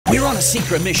We're on a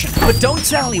secret mission, but don't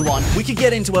tell anyone. We could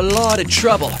get into a lot of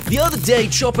trouble. The other day,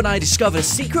 Chop and I discovered a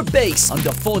secret base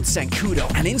under Fort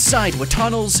Zancudo, and inside were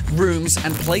tunnels, rooms,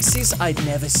 and places I'd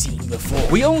never seen before.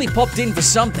 We only popped in for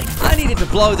something. I needed to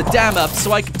blow the dam up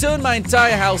so I could turn my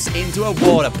entire house into a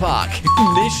water park.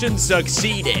 Mission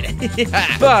succeeded.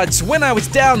 But when I was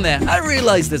down there, I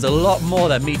realized there's a lot more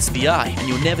that meets the eye, and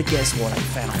you'll never guess what I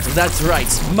found. That's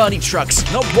right, money trucks.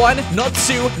 Not one, not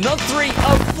two, not three,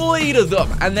 a fleet of them.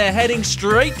 And they're heading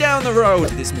straight down the road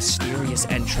to this mysterious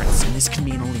entrance. And this can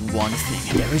mean only one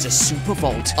thing. There is a super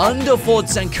vault under Fort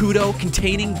Zancudo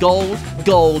containing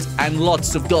gold, and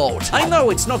lots of gold. I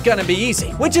know it's not gonna be easy,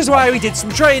 which is why we did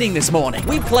some training this morning.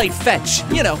 We played fetch,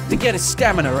 you know, to get his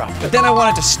stamina up. But then I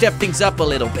wanted to step things up a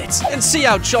little bit and see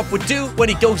how Chop would do when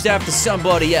he goes after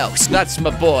somebody else. That's my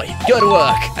boy. Good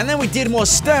work. And then we did more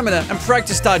stamina and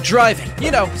practiced our driving.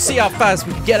 You know, see how fast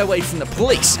we could get away from the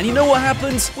police. And you know what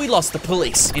happens? We lost the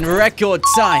police in record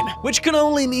time, which can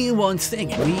only mean one thing.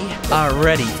 We are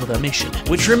ready for the mission,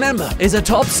 which remember is a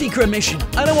top secret mission.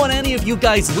 I don't want any of you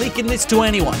guys leaking this to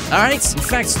anyone, alright? In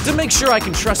fact, to make sure I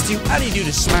can trust you, I need you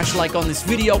to smash like on this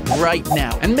video right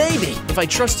now. And maybe, if I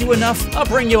trust you enough, I'll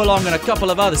bring you along on a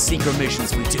couple of other secret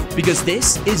missions we do. Because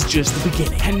this is just the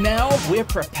beginning. And now, we're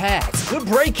prepared. We're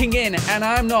breaking in, and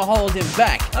I'm not holding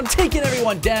back. I'm taking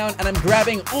everyone down, and I'm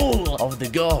grabbing all of the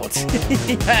gold.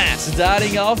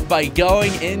 Starting off by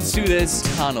going into this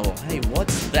tunnel. Hey,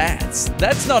 what's that?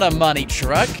 That's not a money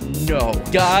truck. No.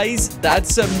 Guys,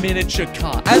 that's a miniature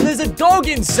car. And there's a dog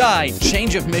inside.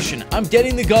 Change of mission. I'm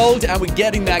getting the gold, and we're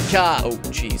getting that car. Oh,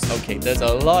 jeez. Okay, there's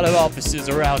a lot of officers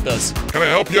around us. Can I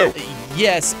help you?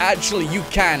 Yes, actually, you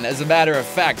can, as a matter of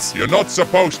fact. You're not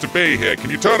supposed to be here. Can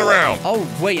you turn around? Oh,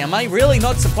 wait, am I really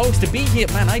not supposed to be here?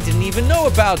 Man, I didn't even know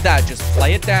about that. Just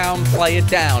play it down,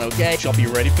 okay? Chop,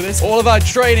 you ready for this? All of our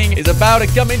training is about to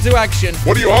come into action.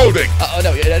 What are you holding?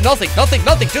 No, nothing.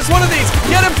 Just one of these.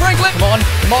 Get him, Franklin.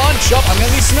 Come on, Chop. I'm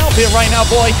gonna need some help here right now,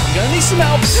 boy. I'm gonna need some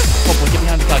help. Oh, boy, get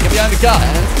behind the car,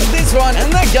 And this one, and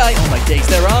that guy. Oh, my days,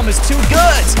 their armor's too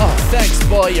good. Oh, thanks,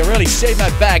 boy. You really saved my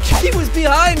back. He was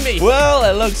behind me. Well,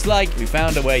 it looks like we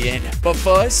found a way in. But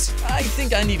first, I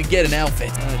think I need to get an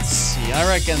outfit. Let's see. I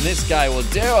reckon this guy will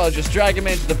do. I'll just drag him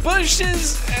into the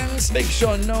bushes and make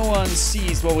sure no one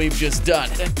sees what we've just done.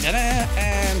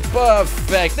 And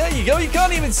perfect. There you go. You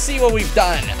can't even see what we've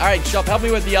done. All right, Chop, help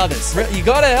me with the others. You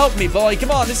gotta help me, boy.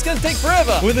 Come on. This is gonna take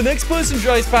forever. When the next person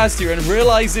drives past here and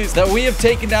realizes that we have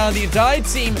taken down the entire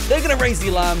team, they're gonna raise the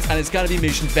alarms and it's gonna be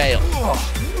mission fail.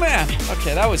 Oh, man.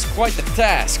 Okay, that was quite the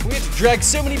task. We had to drag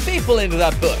so many people into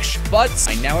that bush. But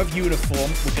I now have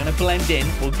uniform. We're gonna blend in.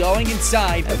 We're going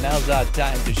inside. And now's our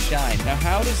time to shine. Now,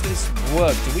 how does this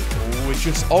work? Oh, it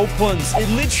just opens. It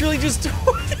literally just...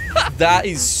 That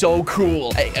is so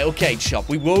cool. Hey, okay, Chop,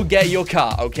 we will get your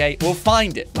car, okay? We'll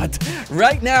find it. But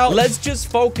right now, let's just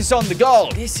focus on the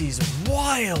gold. This is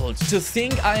wild to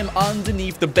think I am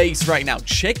underneath the base right now.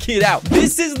 Check it out.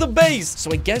 This is the base.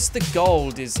 So I guess the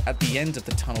gold is at the end of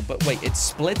the tunnel. But wait, it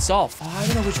splits off. Oh, I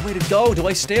don't know which way to go. Do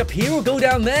I stay up here or go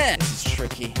down there? This is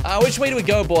tricky. Which way do we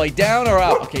go, boy? Down or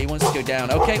up? Okay, he wants to go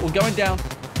down. Okay, we're going down.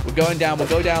 We're going down. We'll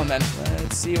go down then.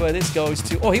 Let's see where this goes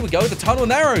to. Oh, here we go. The tunnel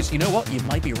narrows. You know what? You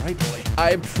might be right, boy.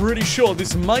 I'm pretty sure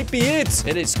this might be it.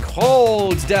 It is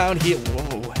cold down here.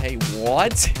 Whoa, hey,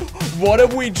 what? What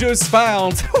have we just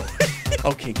found?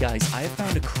 Okay, guys, I have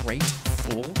found a crate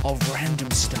full of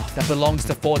random stuff that belongs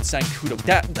to Fort Zancudo.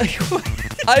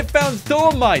 I found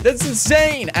thermite. That's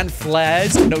insane. And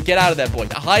flares. No, get out of there, boy.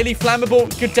 A highly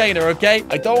flammable container, okay?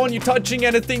 I don't want you touching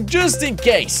anything just in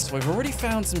case. So I've already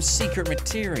found some secret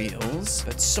materials,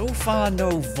 but so far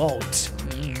no vault.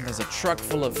 There's a truck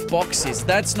full of boxes.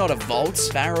 That's not a vault.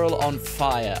 Barrel on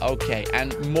fire. Okay,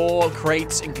 and more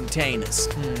crates and containers.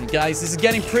 Guys, this is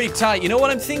getting pretty tight. You know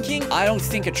what I'm thinking? I don't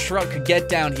think a truck could get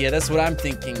down here. That's what I'm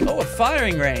thinking. Oh, a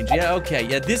firing range. Yeah, okay.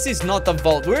 Yeah, this is not the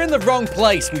vault. We're in the wrong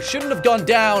place. We shouldn't have gone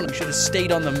down. We should have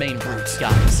stayed on the main route.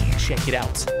 Guys, check it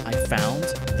out. I found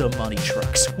the money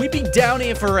trucks. We've been down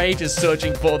here for ages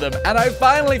searching for them, and I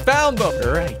finally found them.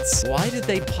 Right. Why did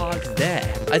they park there?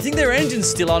 I think their engine's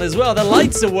still on as well. The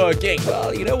lights are working.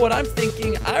 Well, you know what I'm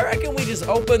thinking? I reckon we just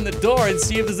open the door and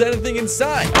see if there's anything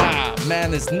inside. Ah,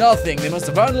 man, there's nothing. They must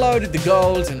have unloaded the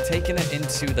gold and taken it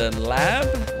into the lab.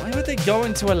 Why would they go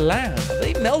into a lab? Are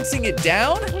they melting it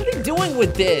down? What are they you doing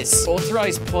with this?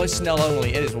 Authorized personnel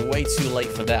only. It is way too late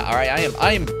for that. All right,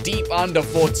 I am deep under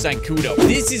Fort Sancudo.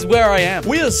 This is where I am.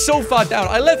 We are so far down.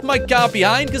 I left my car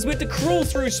behind because we had to crawl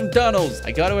through some tunnels.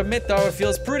 I gotta admit, though, it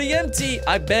feels pretty empty.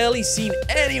 I've barely seen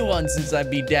anyone since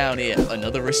I've been down here.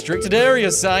 Another restricted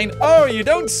area sign. Oh, you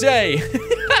don't say.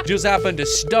 Just happened to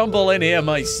stumble in here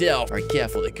myself. Very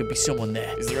careful, there could be someone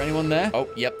there. Is there anyone there? Oh,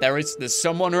 yep, there is. There's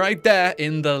someone right there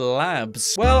in the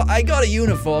labs. Well, I got a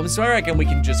uniform, so I reckon we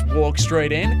can just walk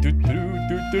straight in.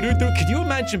 Could you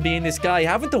imagine being this guy,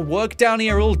 having to work down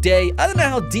here all day? I don't know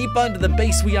how deep under the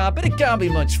base we are, but it can't be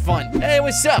much fun. Hey,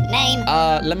 what's up? Name?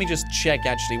 Let me just check,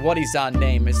 actually. What is our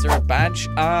name? Is there a badge?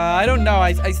 I don't know.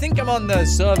 I think I'm on the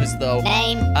service, though.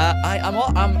 Name?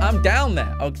 I'm down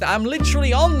there. Okay, I'm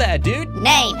literally on there, dude.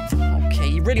 Name? Okay,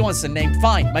 he really wants a name.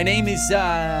 Fine. My name is,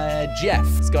 Jeff.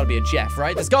 It's gotta be a Jeff,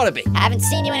 right? There's gotta be. I haven't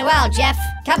seen you in a while, Jeff.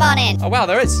 Come on in. Oh, wow,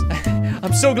 there is.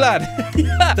 I'm so glad.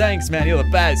 Thanks, man. You're the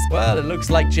best. Well, it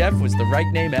looks like Jeff was the right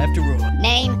name after all.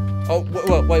 Name? Oh,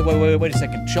 wait a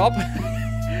second. Chop?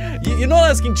 You're not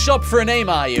asking Chop for a name,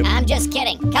 are you? I'm just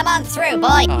kidding. Come on through,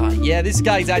 boy. Yeah, this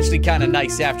guy's actually kind of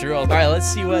nice after all. All right, let's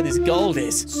see where this gold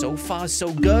is. So far,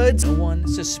 so good. No one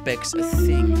suspects a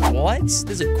thing. What?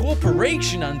 There's a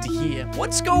corporation under here.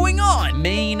 What's going on?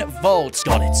 Main vault.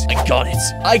 Got it. I got it.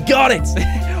 I got it.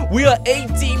 We are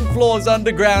 18 floors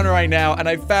underground right now, and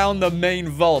I found the main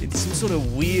vault. It's some sort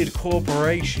of weird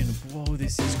corporation. Whoa,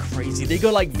 this is crazy. They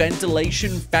got like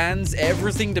ventilation fans,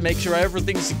 everything to make sure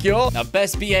everything's secure. Now,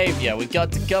 best behavior. We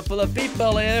got a couple of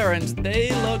people here, and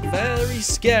they look very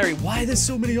scary. Why are there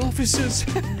so many officers?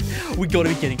 We gotta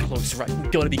be getting close, right? We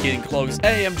gotta be getting close.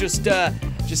 Hey, I'm just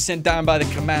sent down by the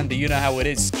commander. You know how it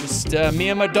is. Just me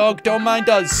and my dog don't mind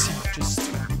us. Just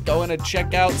going to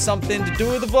check out something to do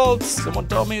with the vaults. Someone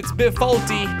told me it's a bit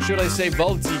faulty. Should I say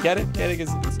vaulty? Get it? Get it?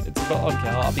 It's okay,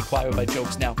 I'll be quiet with my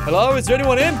jokes now. Hello? Is there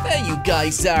anyone in? There you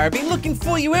guys are. I've been looking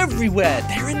for you everywhere.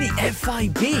 They're in the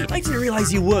FIB. I didn't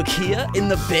realize you work here in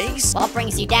the base. What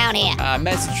brings you down here? A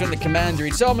message from the commander.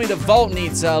 He told me the vault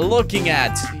needs looking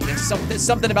at. There's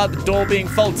something about the door being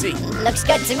faulty. Looks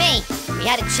good to me. We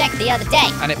had a check the other day.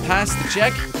 And it passed the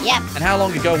check? Yep. And how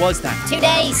long ago was that? 2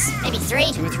 days, maybe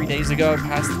 3. 2 or 3 days ago,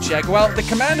 passed the check. Well, the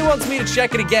commander wants me to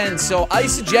check it again, so I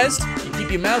suggest you keep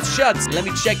your mouth shut. Let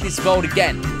me check this vault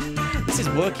again. This is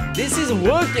working. This is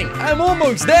working. I'm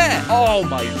almost there. Oh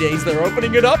my days, they're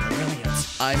opening it up. Brilliant.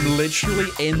 I'm literally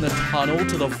in the tunnel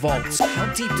to the vault.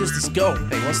 How deep does this go?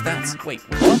 Hey, what's that? Wait,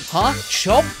 what? Huh?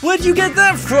 Chop? Where'd you get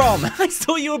that from? I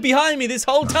thought you were behind me this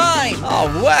whole time.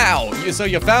 Oh, wow. So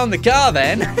you found the car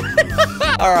then?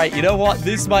 All right, you know what?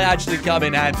 This might actually come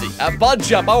in handy.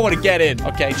 Bunch up. I want to get in.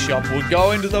 Okay, Chop, we'll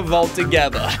go into the vault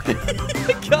together.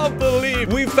 I can't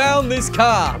believe we found this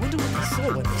car. I wonder what they saw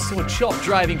when they saw Chop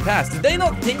driving past. Did they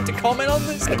not think to comment on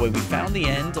this? Anyway, we found the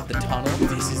end of the tunnel.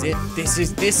 This is it.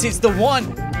 This is the one.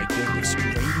 Oh my goodness,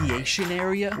 radiation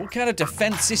area? What kind of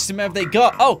defense system have they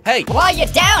got? Oh, hey. Why are you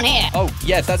down here? Oh,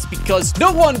 yeah, that's because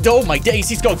no one, oh my days,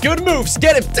 he's got good moves.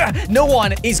 Get him. No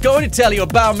one is going to tell you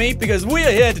about me because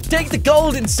we're here to take the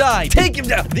gold inside. Take him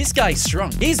down. This guy's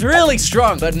strong. He's really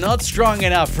strong, but not strong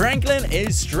enough. Franklin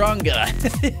is stronger.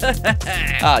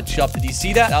 Chop, did you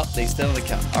see that? Oh, they still in the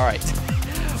car. All right.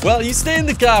 Well, you stay in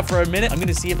the car for a minute. I'm going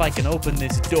to see if I can open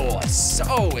this door.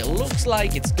 So, it looks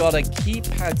like it's got a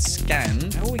keypad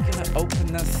scan. How are we going to open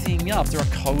that thing up? Is there a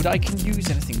code I can use?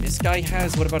 Anything this guy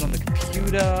has? What about on the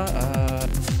computer?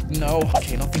 No.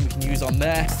 Okay, nothing we can use on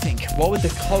there. Think, what would the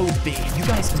code be? You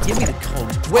guys can give me the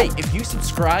code. Wait, if you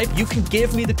subscribe, you can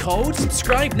give me the code?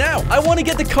 Subscribe now. I want to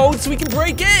get the code so we can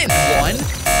break in. 1,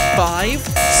 5,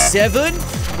 7,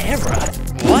 error.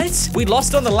 What? We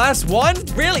lost on the last one?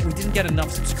 Really? We didn't get enough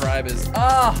subscribers.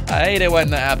 I hate it when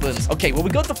that happens. Okay, well,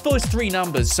 we got the first 3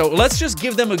 numbers, so let's just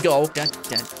give them a go.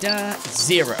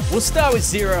 0. We'll start with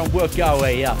 0 and work our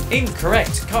way up.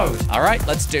 Incorrect code. All right,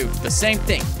 let's do the same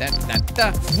thing.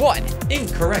 1.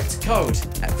 Incorrect code.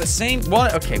 At the same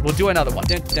one. Okay, we'll do another one.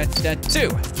 2.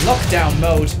 Lockdown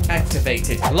mode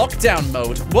activated. Lockdown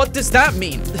mode. What does that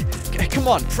mean? Come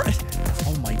on.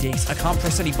 Oh my days, I can't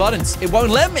press any buttons. It won't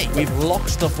let me. We've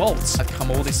locked the vault. I've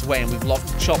come all this way and we've locked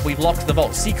the shop. We've locked the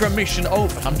vault. Secret mission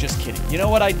over. I'm just kidding. You know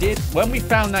what I did? When we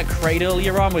found that crate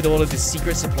earlier on with all of the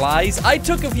secret supplies, I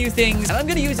took a few things and I'm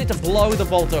going to use it to blow the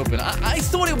vault open. I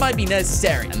thought it might be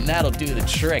necessary and that'll do the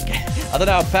trick. I don't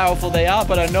know how powerful they are,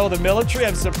 but I know the military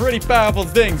have some pretty powerful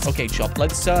things. Okay, Chop,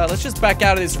 let's just back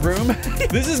out of this room.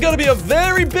 This is going to be a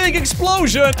very big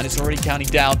explosion and it's already counting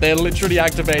down. They're literally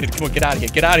activated. Come on, get out of here.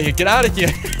 Get out of here. Get out of here.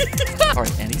 All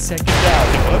right, any second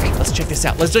now. Look, let's check this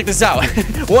out. Let's check this out.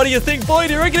 What do you think, boy?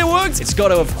 Do you reckon it works? It's got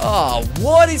to have... Oh,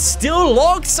 what? It's still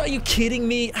locked? Are you kidding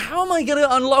me? How am I going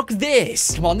to unlock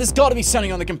this? Come on, there's got to be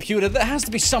something on the computer. There has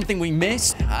to be something we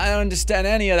missed. I don't understand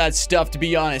any of that stuff, to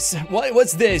be honest.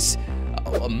 What's this?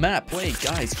 Oh, a map. Wait,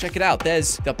 guys, check it out.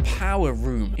 There's the power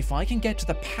room. If I can get to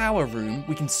the power room,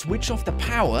 we can switch off the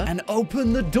power and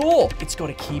open the door. It's got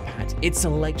a keypad. It's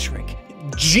electric.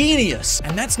 Genius.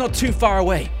 And that's not too far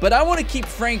away. But I want to keep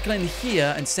Franklin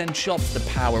here and send Chop to the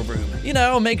power room. You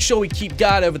know, make sure we keep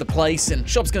guard over the place, and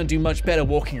Chop's gonna do much better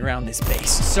walking around this base.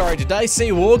 Sorry, did I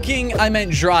say walking? I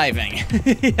meant driving.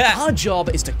 Yeah. Our job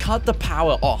is to cut the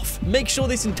power off. Make sure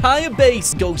this entire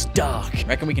base goes dark.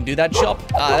 Reckon we can do that, Chop?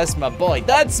 Ah, that's my boy.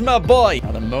 That's my boy.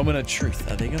 Now, the moment of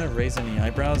truth. Are they gonna raise any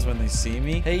eyebrows when they see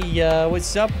me? Hey,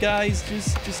 what's up, guys?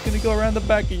 Just gonna go around the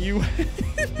back of you.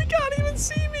 They can't even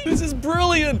see me. This is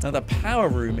brilliant. Now, the power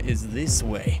room is this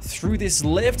way. Through this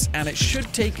lift, and it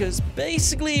should take us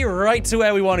basically right to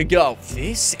where we want to go.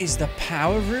 This is the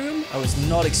power room? I was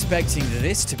not expecting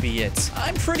this to be it.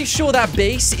 I'm pretty sure that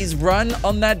base is run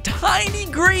on that tiny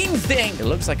green thing. It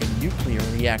looks like a nuclear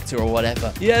reactor or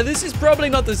whatever. Yeah, this is probably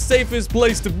not the safest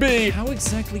place to be. How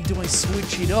exactly do I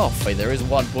switch it off? Wait, there is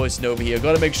one person over here.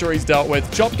 Gotta make sure he's dealt with.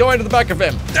 Chop, go into the back of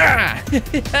him. Ah!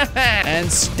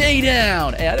 And stay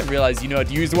down. Hey, I didn't realize you know how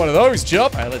to use one of those,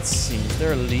 Chop. All right, let's see. Is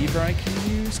there a lever I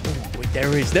can use? Oh, wait,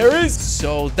 there is. There is.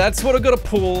 So that's what I gotta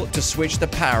pull to switch the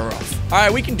power off. All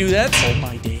right, we can do that. Oh,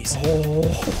 my days.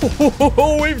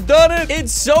 Oh, we've done it.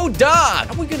 It's so dark.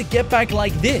 How are we gonna get back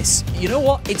like this? You know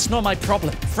what? It's not my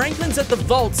problem. Franklin's at the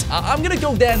vault. I'm gonna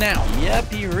go there now.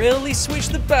 Yep, he really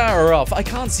switched the power off. I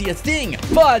can't see a thing,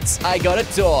 but I got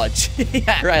a torch.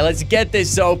 Yeah. Right, let's get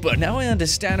this open. Now I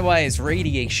understand why there's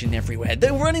radiation everywhere.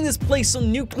 They're running this place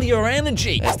on nuclear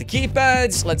energy. There's the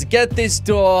keypads. Let's get this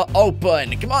door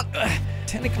open. Come on.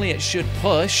 Technically, it should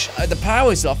push. The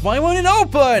power's off. Why won't it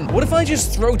open? What if I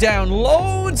just throw down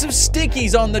loads of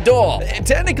stickies on the door?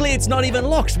 Technically, it's not even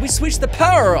locked. We switched the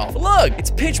power off. Look,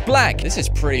 it's pitch black. This is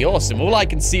pretty awesome. All I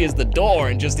can see is the door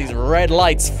and just these red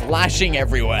lights flashing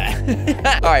everywhere.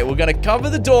 All right, we're gonna cover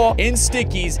the door in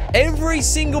stickies, every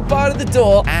single part of the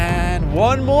door, and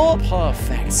one more.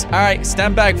 Perfect. All right,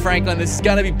 stand back, Franklin. This is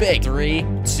gonna be big. 3,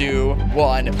 2,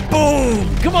 1.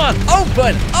 Boom! Come on,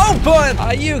 open! Open!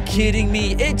 Are you kidding me?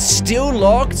 It's still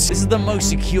locked. This is the most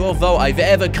secure vault I've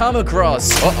ever come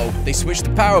across. Uh-oh, they switched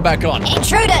the power back on.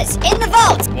 Intruders in the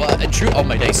vault. What? Intrude? Oh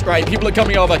my days. Right, people are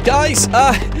coming over. Guys,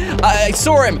 I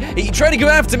saw him. He tried to go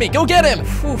after me. Go get him.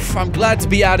 Oof, I'm glad to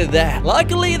be out of there.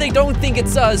 Luckily, they don't think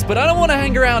it's us, but I don't want to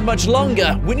hang around much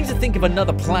longer. We need to think of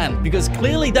another plan, because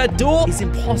clearly that door is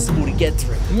impossible to get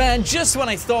through. Man, just when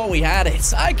I thought we had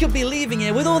it, I could be leaving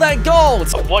here with all that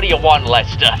gold. What do you want,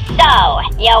 Lester? So,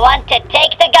 you want to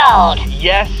take the gold?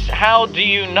 Yes, how do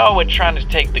you know we're trying to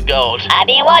take the gold? I've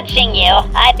been watching you.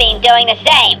 I've been doing the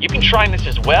same. You've been trying this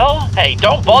as well? Hey,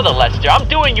 don't bother, Lester. I'm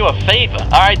doing you a favor.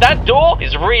 Alright, that door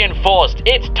is reinforced.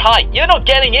 It's tight. You're not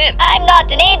getting in. I'm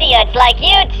not an idiot like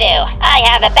you two. I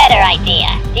have a better idea.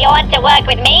 Do you want to work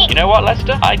with me? You know what,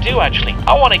 Lester? I do, actually.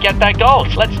 I want to get that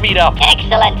gold. Let's meet up.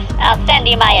 Excellent. I'll send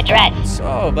you my address.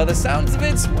 So, by the sounds of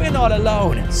it, we're not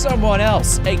alone. Someone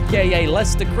else, aka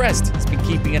Lester Crest, has been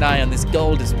keeping an eye on this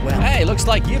gold as well. Hey, looks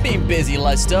like you've been busy,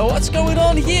 Lester. What's going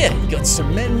on here? You got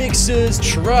cement mixers,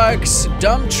 trucks,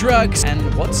 dump trucks,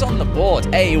 and what's on the board?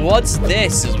 Hey, what's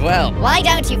this as well? Why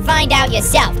don't you find out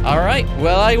yourself? All right,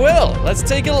 well, I will. Let's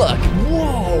take a look.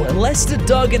 Whoa, Lester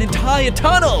dug an entire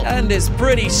tunnel, and it's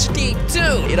pretty steep,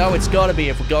 too. You know, it's gotta be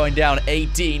if we're going down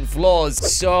 18 floors.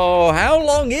 So, how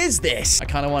long is this? I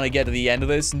kind of want to get to the end of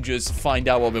this and just find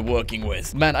out what we're working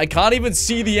with. Man, I can't even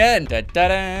see the end. Da, da,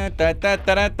 da, da, da,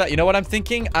 da, da. You know what I'm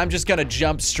thinking? I'm just gonna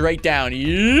jump straight down.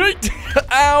 Yeet.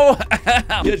 Ow.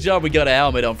 Good job we got a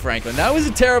helmet on, Franklin. That was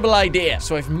a terrible idea.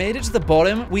 So I've made it to the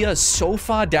bottom. We are so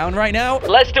far down right now.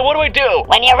 Lester, what do we do?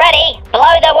 When you're ready,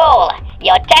 blow the wall.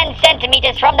 You're 10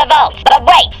 centimeters from the vault. But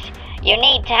wait, you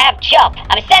need to have Chop.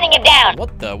 I'm sending him down.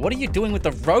 What are you doing with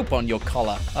the rope on your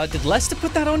collar? Did Lester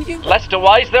put that on you? Lester,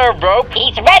 why is there a rope?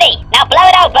 He's ready. Now blow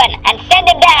it open and send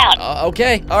him down.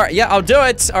 Okay. All right. Yeah, I'll do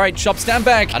it. All right, Chop, stand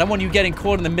back. I don't want you getting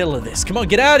caught in the middle of this. Come on,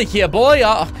 get out of here, boy.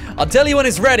 I'll tell you when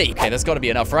it's ready. Okay, that's got to be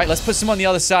enough, right? Let's put some on the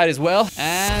other side as well.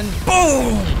 And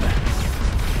boom!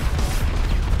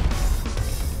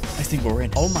 I think we're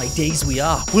in. Oh my days, we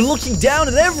are. We're looking down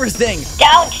at everything.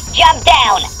 Don't jump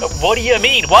down. What do you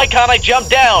mean? Why can't I jump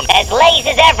down? There's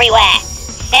lasers everywhere.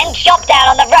 Send Chop down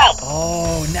on the rope.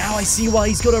 Oh, now I see why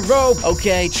he's got a rope.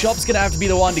 Okay, Chop's gonna have to be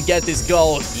the one to get this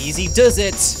gold. Easy does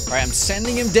it. All right, I'm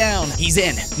sending him down. He's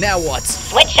in. Now what?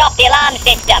 Switch off the alarm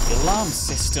system. The alarm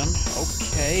system.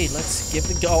 Okay, let's give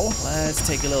it a go. Let's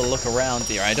take a little look around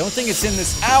here. I don't think it's in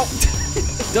this. Ow!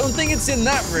 Don't think it's in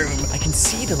that room. I can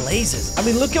see the lasers. I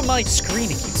mean, look at my screen.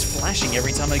 It keeps flashing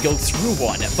every time I go through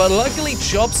one. But luckily,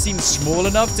 Chop seems small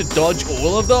enough to dodge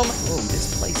all of them. Whoa,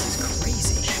 this place is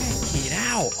crazy. Check it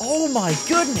out. Oh my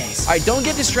goodness. All right, don't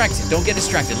get distracted. Don't get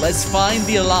distracted. Let's find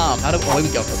the alarm. Oh, here we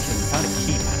go. Okay, we found a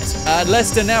keypad.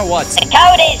 Lester, now what? The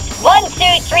code is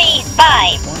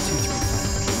 1235. 1, 2, 3, 5. Okay, we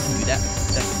can do that.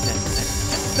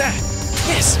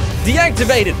 Yes!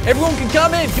 Deactivated! Everyone can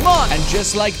come in, come on! And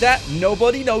just like that,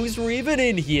 nobody knows we're even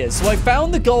in here. So I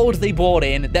found the gold they brought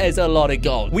in. There's a lot of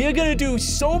gold. We are gonna do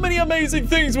so many amazing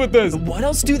things with this. What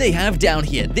else do they have down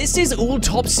here? This is all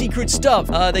top secret stuff.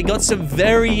 They got some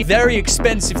very, very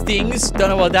expensive things. Don't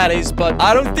know what that is, but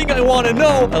I don't think I want to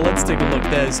know. Let's take a look.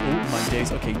 There's, oh my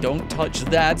days. Okay, don't touch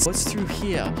that. What's through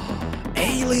here?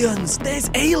 Aliens! There's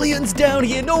aliens down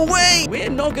here! No way! We're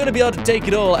not gonna be able to take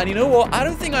it all. And you know what? I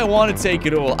don't think I want to take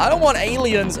it all. I don't want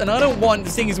aliens, and I don't want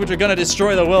things which are gonna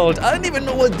destroy the world. I don't even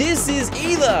know what this is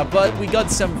either. But we got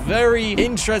some very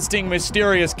interesting,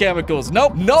 mysterious chemicals.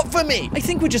 Nope, not for me. I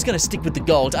think we're just gonna stick with the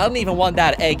gold. I don't even want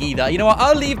that egg either. You know what?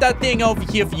 I'll leave that thing over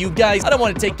here for you guys. I don't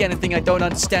want to take anything I don't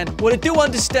understand. What I do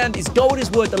understand is gold is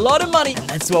worth a lot of money, and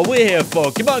that's what we're here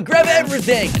for. Come on, grab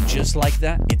everything! And just like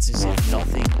that, it's as if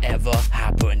nothing ever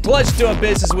happened. Pleasure doing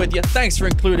business with you. Thanks for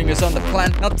including us on the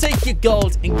plan. Now take your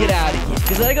gold and get out of here,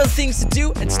 because I got things to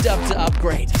do and stuff to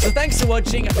upgrade. So thanks for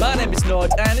watching. My name is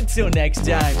Nought, and until next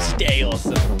time, stay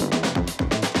awesome.